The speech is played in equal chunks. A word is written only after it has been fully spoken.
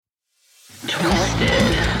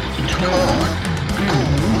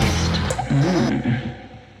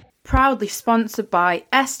Proudly sponsored by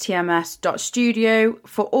stms.studio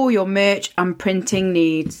for all your merch and printing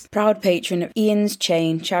needs. Proud patron of Ian's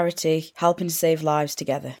Chain charity, helping to save lives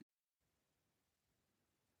together.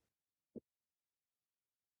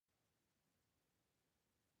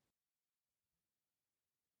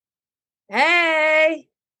 Hey!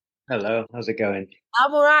 Hello, how's it going?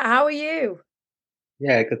 I'm alright, how are you?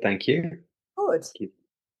 Yeah, good, thank you. Good. Thank you.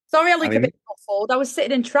 Sorry I look a Having bit me? muffled. I was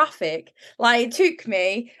sitting in traffic. Like, it took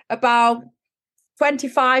me about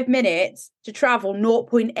 25 minutes to travel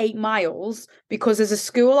 0.8 miles because there's a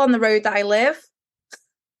school on the road that I live.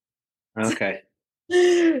 Okay. So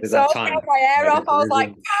I Is that was time? getting my hair Right off. into I was the like,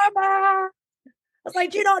 Zoom. Mama! I was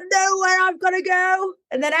like, do you not know where I've got to go?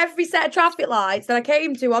 And then every set of traffic lights that I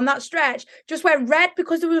came to on that stretch just went red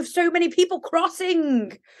because there were so many people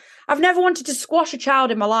crossing. I've never wanted to squash a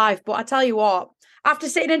child in my life, but I tell you what, after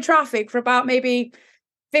sitting in traffic for about maybe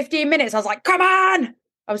 15 minutes, I was like, come on!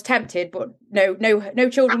 I was tempted, but no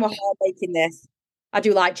children were harm making this. I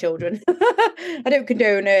do like children. I don't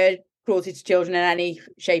condone cruelty to children in any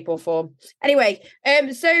shape or form. Anyway,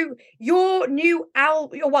 so your new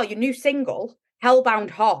your new single,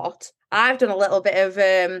 Hellbound Heart. I've done a little bit of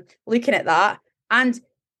looking at that, and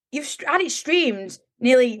you've had it streamed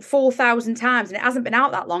nearly 4,000 times, and it hasn't been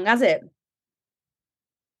out that long, has it?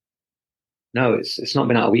 No, it's not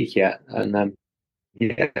been out a week yet, and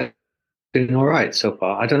yeah, doing all right so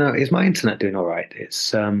far. I don't know, is my internet doing all right?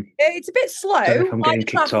 It's a bit Don't know slow, if I'm like getting the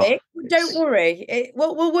kicked off. traffic. But don't worry,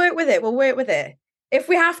 we'll work with it. We'll work with it. If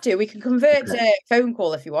we have to, we can convert Okay. to phone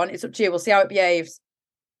call if you want. It's up to you. We'll see how it behaves.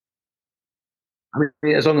 I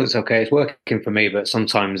mean, as long as it's okay, it's working for me. But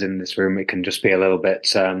sometimes in this room, it can just be a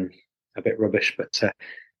bit rubbish. But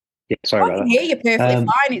yeah, sorry I can about hear you that. perfectly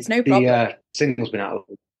fine. It's no The problem. single's been out.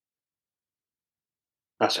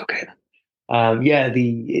 That's okay. Yeah,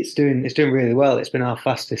 the it's doing really well. It's been our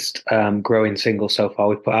fastest growing single so far.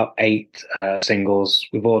 We've put out 8 singles.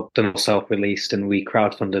 We've all done self-released, and we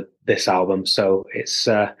crowdfunded this album. So it's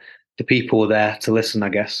the people were there to listen, I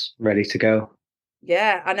guess, ready to go.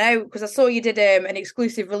 Yeah, I know because I saw you did an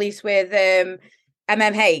exclusive release with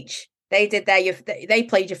MMH. They did they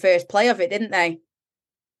played your first play of it, didn't they?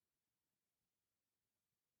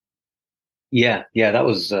 Yeah, that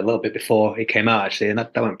was a little bit before it came out actually, and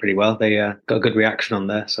that went pretty well. They got a good reaction on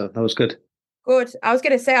there, so that was good. Good. I was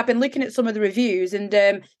going to say I've been looking at some of the reviews,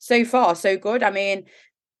 and so far so good. I mean,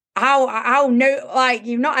 how no like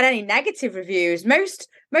you've not had any negative reviews. Most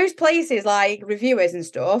places like reviewers and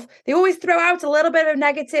stuff, they always throw out a little bit of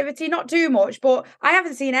negativity, not too much, but I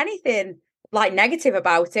haven't seen anything like negative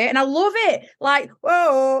about it, and I love it. Like,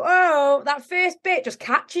 oh, that first bit just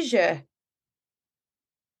catches you.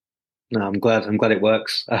 No, I'm glad it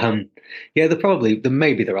works. Yeah,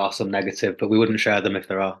 maybe there are some negative, but we wouldn't share them if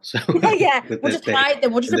there are. So Yeah, with we'll just hide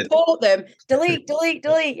them. We'll just the report them. Delete.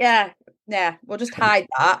 Yeah, we'll just hide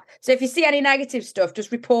that. So if you see any negative stuff,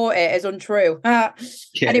 just report it as untrue. yeah,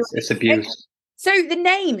 Anyway, it's abuse. so the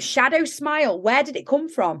name Shadow Smile, where did it come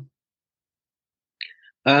from?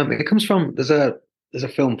 It comes from there's a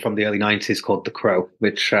film from the early '90s called The Crow,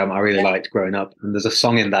 which I really Yeah. liked growing up, and there's a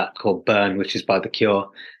song in that called Burn, which is by The Cure,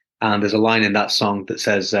 and there's a line in that song that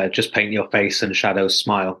says "Just paint your face and shadows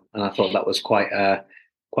smile," and I thought that was quite a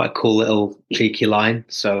cool little cheeky line.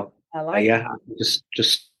 So I like yeah, that.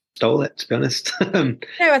 just stole it to be honest. No,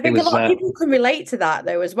 I It think a was lot of people can relate to that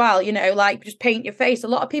though as well. You know, like just paint your face. A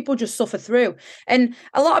lot of people just suffer through. And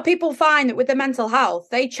a lot of people find that with their mental health,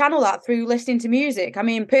 they channel that through listening to music. I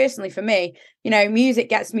mean, personally for me, music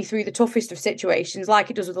gets me through the toughest of situations, like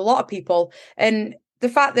it does with a lot of people. And the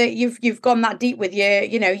fact that you've gone that deep with your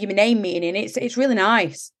name meaning, it's really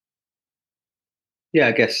nice. Yeah,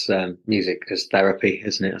 I guess music is therapy,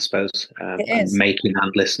 isn't it? I suppose, It and is. making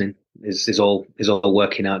and listening is all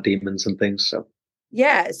working out demons and things. So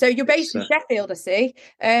Yeah. So you're based it's in Sheffield, I see.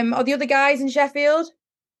 Are the other guys in Sheffield?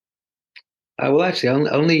 well, actually,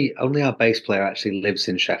 only our bass player actually lives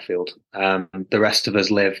in Sheffield. The rest of us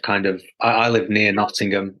live kind of. I live near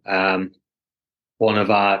Nottingham. One of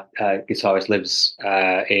our guitarists lives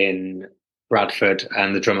in Bradford,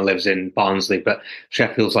 and the drummer lives in Barnsley. But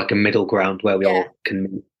Sheffield's like a middle ground where we Yeah. all can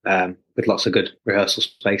meet, with lots of good rehearsal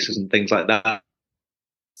spaces and things like that.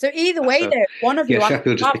 So either way, So though, one of yeah, you has to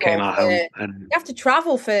Sheffield just became travel our for home, you and have to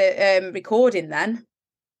travel for recording then.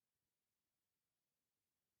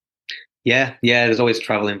 yeah. There's always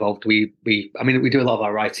travel involved. I mean, we do a lot of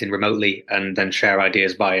our writing remotely, and then share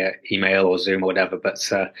ideas via email or Zoom or whatever. But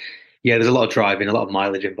yeah, there's a lot of driving, a lot of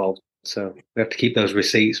mileage involved. So we have to keep those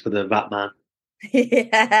receipts for the VAT man.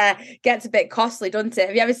 Yeah, gets a bit costly, doesn't it?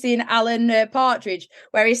 Have you ever seen Alan Partridge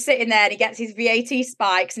where he's sitting there and he gets his VAT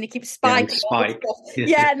spikes and he keeps Yeah, spiking all the Spike. stuff?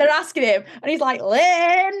 Yeah, and they're asking him, and he's like,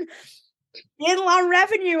 "Lynn, the Inland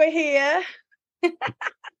Revenue are here."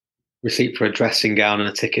 Receipt for a dressing gown and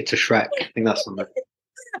a ticket to Shrek. I think that's on there.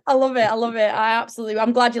 I love it. I love it.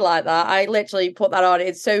 I'm glad you like that. I literally put that on.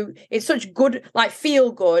 It's such good, like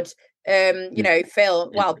feel good. Film,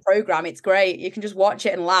 well, program. It's great. You can just watch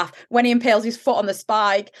it and laugh when he impales his foot on the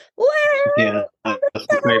spike. Yeah, that's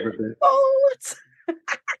my favorite bit.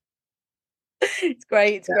 It's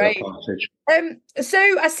great. It's great. So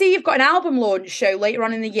I see you've got an album launch show later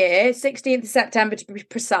on in the year, 16th of September to be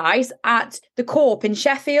precise, at the Corp in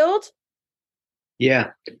Sheffield.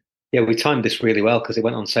 Yeah. Yeah, we timed this really well because it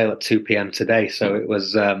went on sale at 2 p.m. today. So it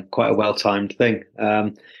was quite a well-timed thing.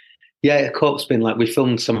 Yeah, Corp's been like, we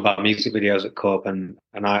filmed some of our music videos at Corp, and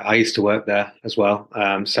I used to work there as well.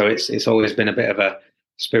 So it's always been a bit of a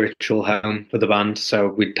spiritual home for the band. So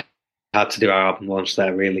we had to do our album launch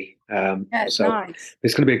there, really. So nice.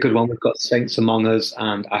 It's going to be a good one. We've got Saints Among Us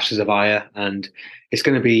and Ashes of Ire, and it's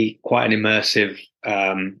going to be quite an immersive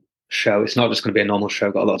show. It's not just going to be a normal show.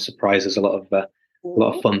 Got a lot of surprises, a lot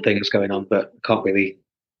of fun things going on, but I can't really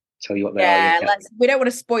tell you what they are yet. We don't want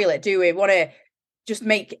to spoil it, do we? We want to just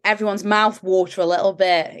make everyone's mouth water a little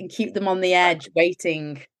bit and keep them on the edge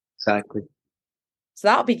waiting. Exactly. So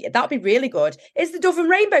that'll be really good. Is the Dove and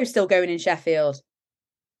Rainbow still going in Sheffield?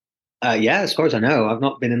 Yeah, as far as I know, I've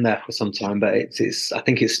not been in there for some time, but I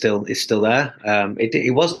think it's still there.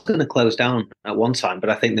 It was going to close down at one time,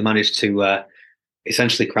 but I think they managed to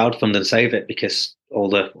essentially crowdfund and save it because all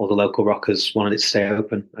the local rockers wanted it to stay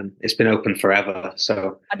open, and it's been open forever.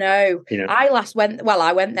 So I know.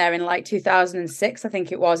 I went there in like 2006, I think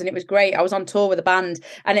it was, and it was great. I was on tour with a band,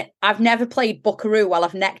 and I've never played Buckaroo while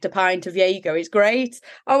I've necked a pint of Jaeger. It's great.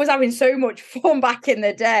 I was having so much fun back in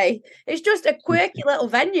the day. It's just a quirky little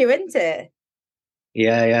venue, isn't it?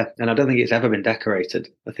 Yeah, and I don't think it's ever been decorated.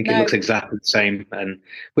 I think it looks exactly the same, and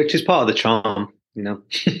which is part of the charm,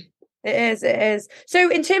 It is. So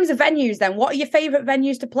in terms of venues then, what are your favourite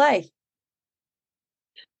venues to play?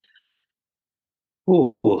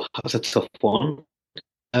 Oh, that's a tough one.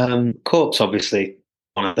 Corpse, obviously,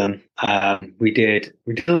 one of them. We did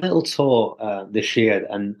a little tour this year,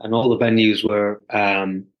 and all the venues were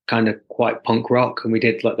kind of quite punk rock, and we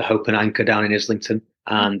did like the Hope and Anchor down in Islington,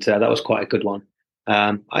 and that was quite a good one.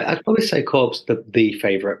 I'd probably say Corpse the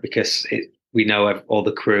favourite because we know all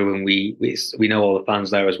the crew, and we know all the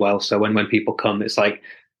fans there as well. So when people come, it's like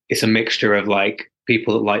it's a mixture of like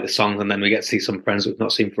people that like the songs, and then we get to see some friends we've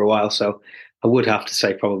not seen for a while. So I would have to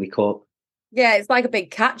say probably Corp. Yeah, it's like a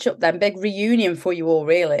big catch up then, big reunion for you all,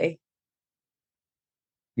 really.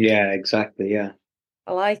 Yeah, exactly. Yeah.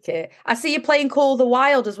 I like it. I see you playing Call the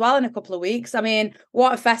Wild as well in a couple of weeks. I mean,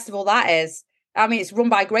 what a festival that is. I mean, it's run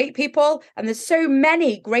by great people, and there's so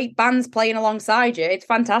many great bands playing alongside you. It's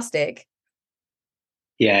fantastic.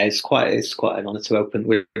 Yeah, it's quite an honour to open.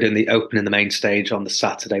 We're doing the open in the main stage on the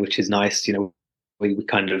Saturday, which is nice. We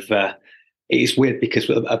kind of it's weird because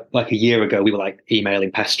like a year ago we were like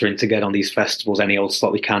emailing, pestering to get on these festivals any old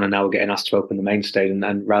slot we can, and now we're getting asked to open the main stage.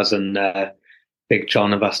 And Raz and Big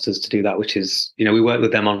John have asked us to do that, which is we worked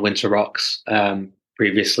with them on Winter Rocks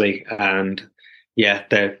previously, and yeah,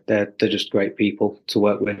 they're just great people to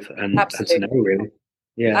work with and to know, really.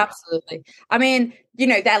 Yeah, absolutely. I mean,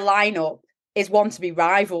 their lineup is one to be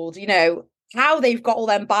rivaled. How they've got all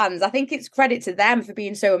them bands. I think it's credit to them for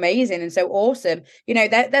being so amazing and so awesome.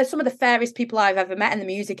 They're some of the fairest people I've ever met in the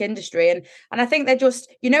music industry. And I think they're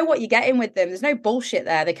just, what you're getting with them. There's no bullshit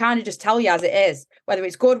there. They kind of just tell you as it is, whether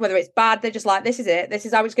it's good, whether it's bad. They're just like, this is it. This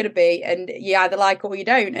is how it's going to be. And you either like it or you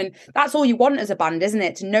don't. And that's all you want as a band, isn't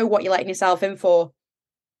it? To know what you're letting yourself in for.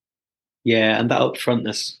 Yeah, and that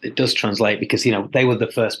upfrontness, it does translate because, they were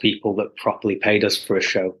the first people that properly paid us for a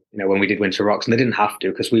show, when we did Winter Rocks, and they didn't have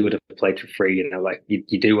to because we would have played for free, like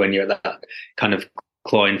you do when you're that kind of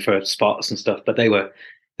clawing for spots and stuff. But they were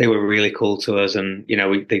really cool to us, and,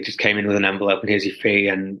 they just came in with an envelope and here's your fee.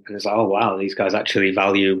 And it's like, oh, wow, these guys actually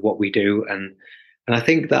value what we do. And I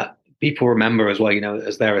think that people remember as well,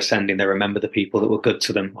 as they're ascending, they remember the people that were good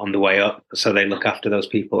to them on the way up. So they look after those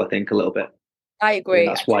people, I think, a little bit. I agree.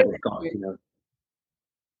 That's why they've got,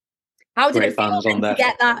 How did it feel to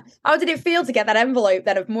get that? How did it feel to get that envelope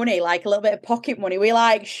then of money, like a little bit of pocket money? Were you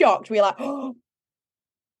like shocked? Were you like, oh?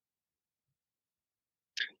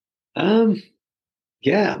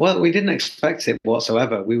 Yeah. Well, we didn't expect it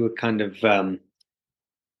whatsoever. We were kind of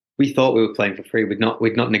we thought we were playing for free. We'd not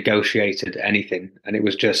negotiated anything, and it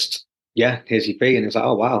was just here's your fee, and it was like,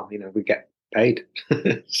 oh wow, we get paid.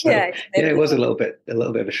 So, it was a little bit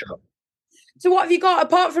of a shock. So what have you got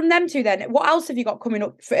apart from them two then? What else have you got coming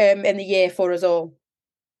up in the year for us all?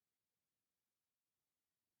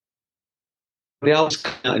 The else,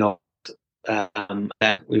 we're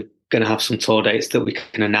going to have some tour dates that we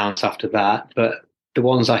can announce after that. But the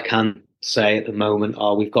ones I can say at the moment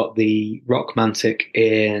are we've got the Rockmantic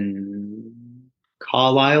in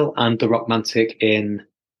Carlisle and the Rockmantic in,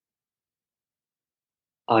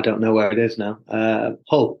 I don't know where it is now,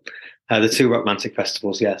 Hull. The two Rockmantic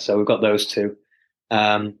festivals, yeah. So we've got those two.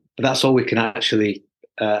 But that's all we can actually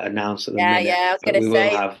announce at the minute. Yeah, I was going to say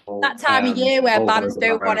that time of year where bands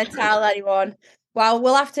don't want to tell anyone. Well,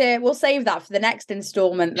 we'll save that for the next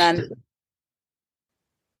installment then.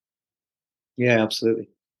 Yeah, absolutely.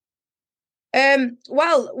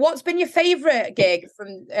 Well, what's been your favourite gig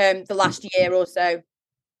from the last year or so?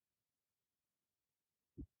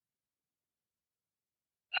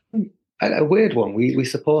 A weird one. We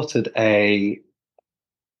supported a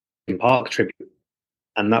Park tribute,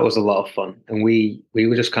 and that was a lot of fun. And we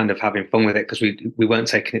were just kind of having fun with it because we weren't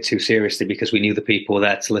taking it too seriously because we knew the people were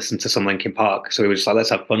there to listen to some Linkin Park. So we were just like,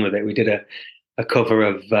 let's have fun with it. We did a cover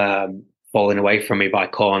of "Falling Away from Me" by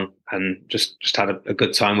Korn, and just had a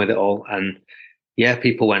good time with it all. And yeah,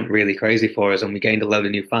 people went really crazy for us, and we gained a load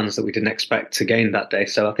of new fans that we didn't expect to gain that day.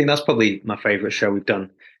 So I think that's probably my favorite show we've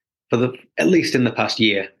done for at least in the past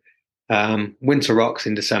year. Winter Rocks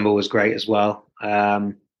in December was great as well.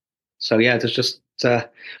 So yeah, there's just,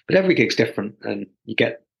 but every gig's different, and you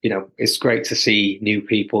get, it's great to see new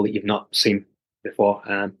people that you've not seen before.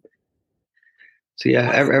 So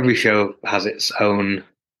yeah, every show has its own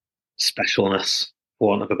specialness, for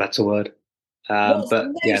want of a better word.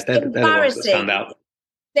 But yeah, they're the ones that stand out.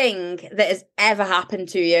 Thing that has ever happened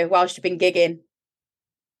to you whilst you've been gigging?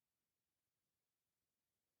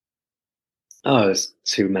 Oh, there's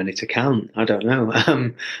too many to count. I don't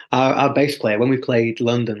know. Our bass player, when we played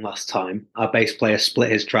London last time, our bass player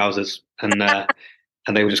split his trousers, and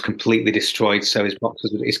they were just completely destroyed. So his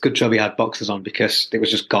boxers, it's a good job he had boxers on because it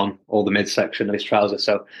was just gone, all the midsection of his trousers.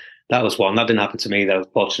 So that was one. That didn't happen to me though,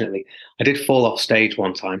 fortunately. I did fall off stage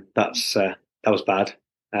one time. That was bad.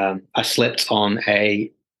 I slipped on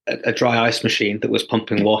a dry ice machine that was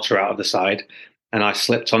pumping water out of the side, and I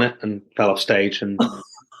slipped on it and fell off stage and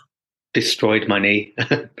destroyed my knee.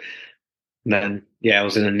 Then I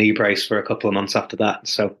was in a knee brace for a couple of months after that.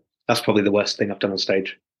 So that's probably the worst thing I've done on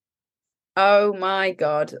stage. Oh my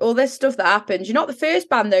God. All this stuff that happens. You're not the first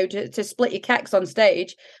band though to split your kecks on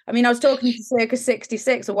stage. I mean, I was talking to Circus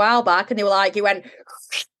 66 a while back and they were like, he went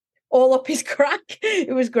all up his crack.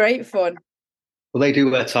 It was great fun. Well, they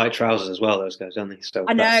do wear tight trousers as well, those guys, don't they? So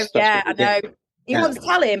I know, I know. He wants to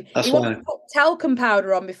tell him he wants to put talcum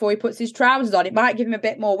powder on before he puts his trousers on. It might give him a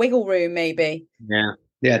bit more wiggle room, maybe.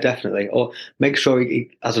 Yeah, definitely. Or make sure he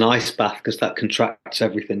has an ice bath because that contracts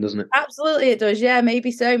everything, doesn't it? Absolutely, it does. Yeah,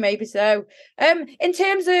 maybe so, maybe so. In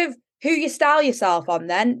terms of who you style yourself on,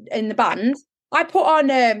 then in the band, I put on.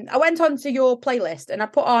 I went onto your playlist and I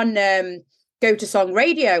put on Go to Song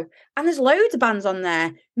Radio, and there's loads of bands on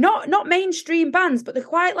there. Not mainstream bands, but they're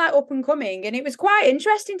quite like up and coming. And it was quite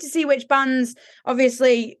interesting to see which bands,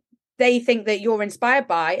 obviously, they think that you're inspired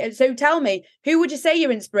by. And so, tell me, who would you say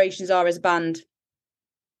your inspirations are as a band?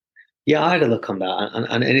 Yeah, I had a look on that,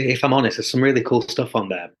 and if I'm honest, there's some really cool stuff on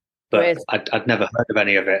there, but I'd never heard of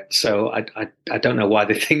any of it, so I don't know why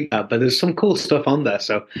they think that, but there's some cool stuff on there,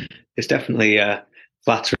 so it's definitely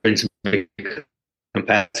flattering to me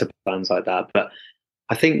compared to bands like that. But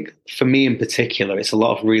I think for me in particular, it's a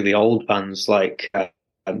lot of really old bands like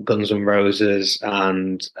Guns N' Roses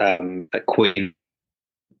and Queen,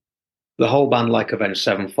 the whole band like Avenged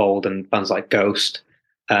Sevenfold and bands like Ghost,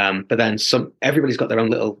 but then everybody's got their own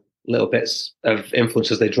little bits of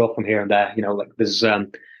influences they draw from here and there. Like there's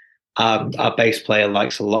our bass player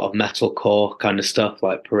likes a lot of metalcore kind of stuff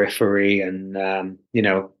like Periphery and a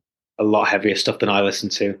lot heavier stuff than I listen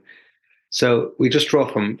to. So we just draw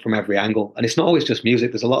from every angle, and it's not always just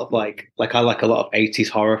music. There's a lot of like I like a lot of 80s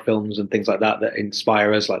horror films and things like that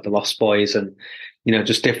inspire us, like The Lost Boys, and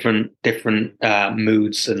just different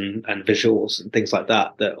moods and visuals and things like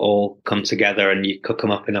that all come together, and you cook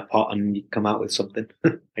them up in a pot and you come out with something.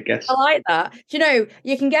 I guess I like that.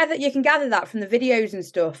 You can gather that from the videos and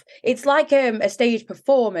stuff. It's like a stage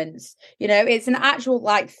performance. It's an actual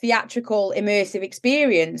like theatrical immersive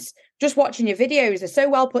experience. Just watching your videos, are so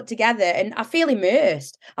well put together, and I feel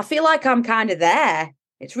immersed. I feel like I'm kind of there.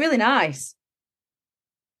 It's really nice.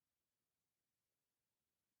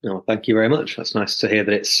 Oh, thank you very much. That's nice to hear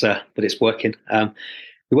that it's working.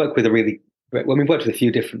 We've worked with a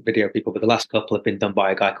few different video people, but the last couple have been done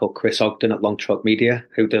by a guy called Chris Ogden at Long Trot Media,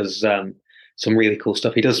 who does some some really cool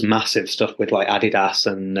stuff. He does massive stuff with like Adidas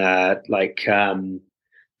and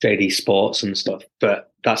JD Sports and stuff,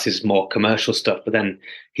 but that's his more commercial stuff. But then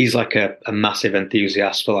he's like a massive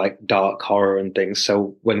enthusiast for like dark horror and things.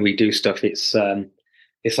 So when we do stuff, it's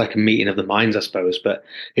like a meeting of the minds, I suppose. But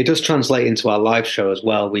it does translate into our live show as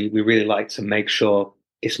well. We really like to make sure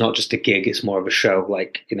it's not just a gig; it's more of a show.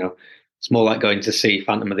 Like, you know, it's more like going to see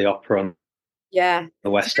Phantom of the Opera on Yeah.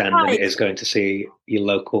 the West End than it is going to see your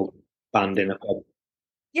local band in a pub.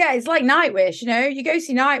 Yeah, it's like Nightwish, you know, you go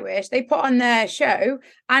see Nightwish, they put on their show,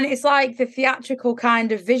 and it's like the theatrical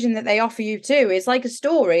kind of vision that they offer you too. It's like a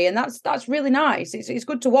story, and that's really nice. It's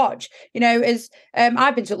good to watch. You know, as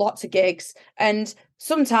I've been to lots of gigs, and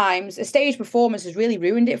sometimes a stage performance has really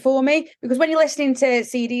ruined it for me, because when you're listening to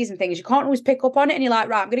CDs and things, you can't always pick up on it, and you're like,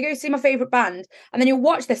 right, I'm gonna go see my favorite band, and then you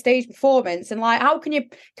watch their stage performance, and like, how can you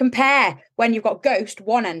compare when you've got Ghost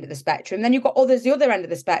one end of the spectrum, then you've got others the other end of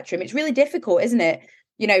the spectrum? It's really difficult, isn't it?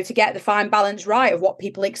 You know, to get the fine balance right of what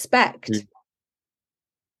people expect.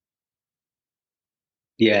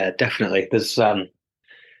 Yeah, definitely. There's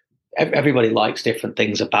everybody likes different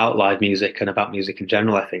things about live music and about music in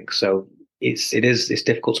general, I think. So it's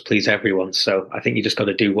difficult to please everyone. So I think you just got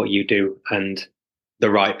to do what you do, and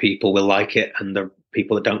the right people will like it, and the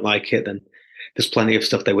people that don't like it, then there's plenty of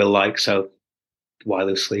stuff they will like. So why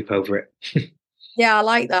lose sleep over it? Yeah, I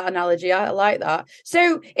like that analogy. I like that.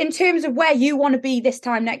 So, in terms of where you want to be this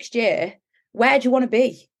time next year, where do you want to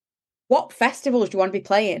be? What festivals do you want to be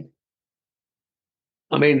playing?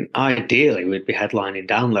 I mean, ideally, we'd be headlining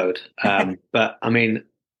Download, but I mean,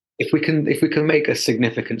 if we can make a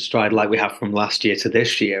significant stride like we have from last year to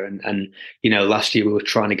this year, and you know, last year we were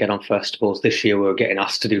trying to get on festivals, this year we were getting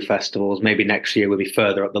asked to do festivals. Maybe next year we'll be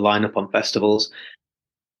further up the lineup on festivals.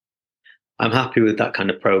 I'm happy with that kind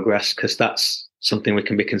of progress because that's something we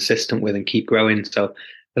can be consistent with and keep growing. So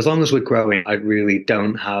as long as we're growing, I really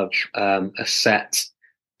don't have a set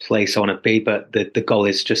place I want to be, but the goal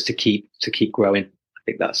is just to keep growing. I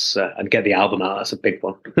think that's and get the album out. That's a big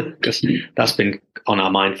one because that's been on our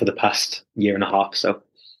mind for the past year and a half. So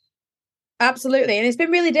Absolutely. And it's been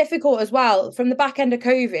really difficult as well from the back end of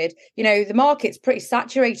COVID. You know, the market's pretty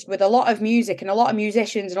saturated with a lot of music and a lot of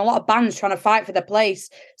musicians and a lot of bands trying to fight for their place.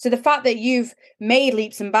 So the fact that you've made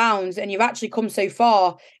leaps and bounds and you've actually come so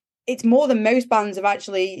far, it's more than most bands have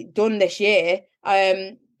actually done this year.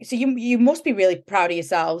 So you must be really proud of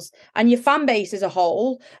yourselves and your fan base as a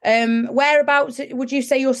whole. Whereabouts would you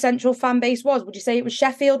say your central fan base was? Would you say it was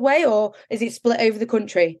Sheffield way, or is it split over the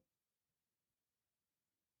country?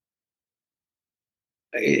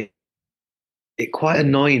 it quite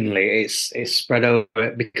annoyingly it's spread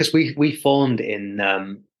over because we formed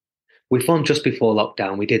just before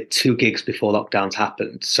lockdown. We did two gigs before lockdowns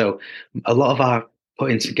happened. So a lot of our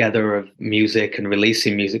putting together of music and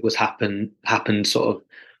releasing music happened sort of,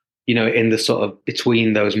 you know, in the sort of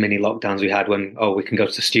between those mini lockdowns we had when, oh, we can go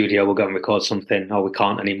to the studio, we'll go and record something. Oh, we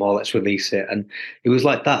can't anymore, let's release it. And it was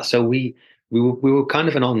like that. So we were kind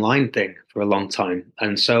of an online thing for a long time.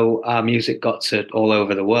 And so our music got to all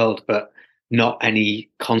over the world, but not any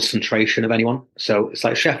concentration of anyone. So it's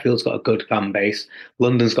like Sheffield's got a good fan base,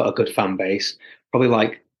 London's got a good fan base, probably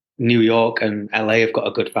like New York and LA have got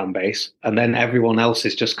a good fan base, and then everyone else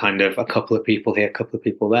is just kind of a couple of people here, a couple of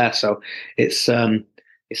people there. So it's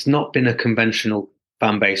not been a conventional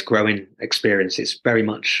fan base growing experience. It's very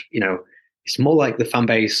much, you know, it's more like the fan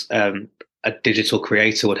base a digital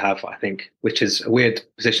creator would have, I think, which is a weird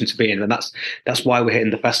position to be in. And that's why we're hitting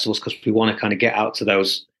the festivals, because we want to kind of get out to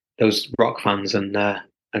those rock fans and the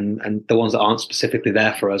ones that aren't specifically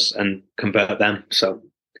there for us and convert them. So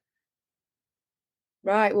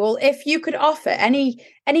Right. Well, if you could offer any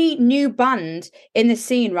new band in the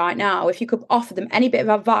scene right now, if you could offer them any bit of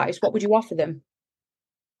advice, what would you offer them?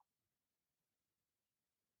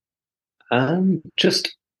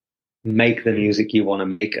 just make the music you want to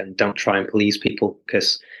make and don't try and please people,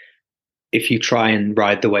 because if you try and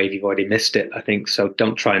ride the wave, you've already missed it, I think. So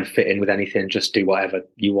don't try and fit in with anything. Just do whatever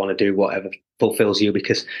you want to do, whatever fulfills you,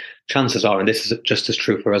 because chances are, and this is just as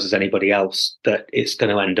true for us as anybody else, that it's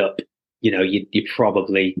going to end up, you know, you're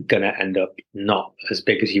probably going to end up not as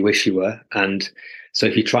big as you wish you were. And so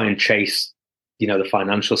if you try and chase, you know, the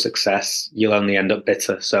financial success, you'll only end up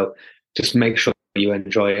bitter. So just make sure you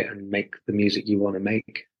enjoy it and make the music you want to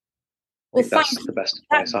make. I Well, think that's the best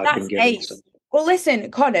advice I've been that's given. So. ace. Well,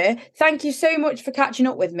 listen, Connor, thank you so much for catching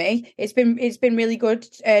up with me. It's been really good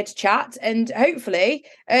to chat, and hopefully,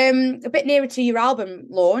 a bit nearer to your album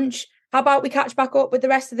launch. How about we catch back up with the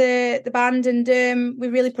rest of the band, and we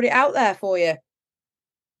really put it out there for you.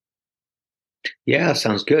 Yeah, that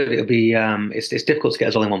sounds good. It'll be it's difficult to get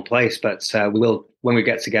us all in one place, but we will when we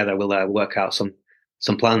get together. We'll work out some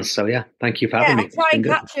plans. So yeah, thank you for Yeah, having I'll me. It's try been and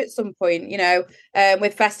good. catch you at some point,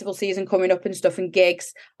 with festival season coming up and stuff and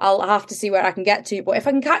gigs. I'll have to see where I can get to, but if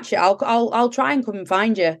I can catch it, I'll try and come and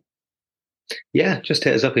find you. Yeah, just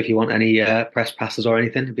hit us up if you want any press passes or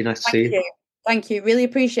anything. It'd be nice to Thank see you. you. Thank you. Really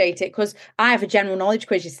appreciate it because I have a general knowledge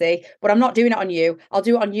quiz, you see, but I'm not doing it on you. I'll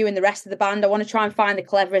do it on you and the rest of the band. I want to try and find the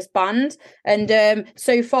cleverest band. And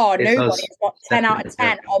so far, It's nobody us. has got It's 10 out definitely of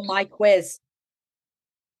 10 us. on my quiz.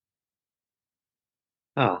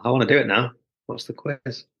 Oh, I want to do it now. What's the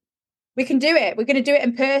quiz? We can do it. We're going to do it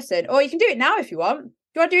in person, or you can do it now if you want. Do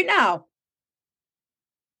you want to do it now?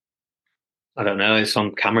 I don't know. It's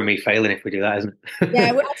on camera me failing if we do that, isn't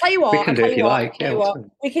Yeah, it? I'll tell you We what. can I'll do tell it if you you what. I'll like. tell Yeah, you what's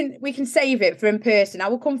what. fine. We can save it for in person. I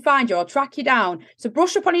will come find you. I'll track you down. So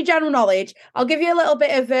brush up on your general knowledge. I'll give you a little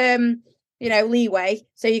bit of leeway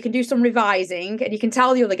so you can do some revising and you can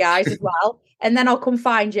tell the other guys as well. And then I'll come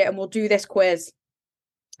find you and we'll do this quiz.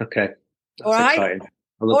 Okay, All that's right. exciting. I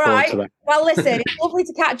All look forward right. to Well, listen, that. it's lovely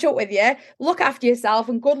to catch up with you. Look after yourself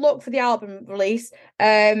and good luck for the album release.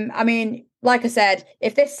 I mean, like I said,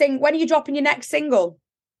 when are you dropping your next single?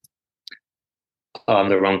 Oh, I'm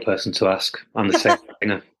the wrong person to ask. I'm the singer.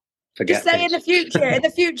 Just Forget say in things.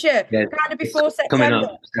 the future, Yeah, kind of it's before coming September.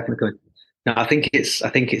 up. It's definitely coming. No, I think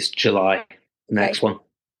it's July. Okay, Next one.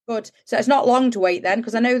 good. So it's not long to wait then,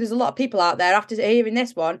 because I know there's a lot of people out there after hearing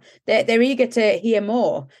this one, they're eager to hear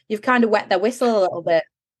more. You've kind of wet their whistle a little bit.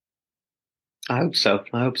 I hope so.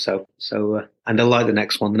 I hope so. So, and I like the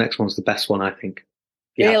next one. The next one's the best one, I think.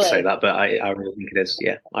 You have to say Really? that, but I really think it is.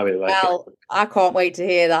 Yeah, I really like it. Well, I can't wait to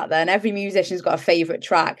hear that then. Every musician's got a favourite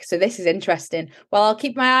track, so this is interesting. Well, I'll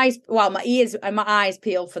keep my ears and my eyes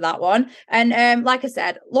peeled for that one. And like I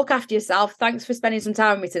said, look after yourself. Thanks for spending some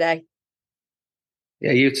time with me today.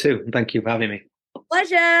 Yeah, you too. Thank you for having me.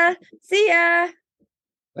 Pleasure. See ya.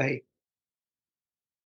 Bye.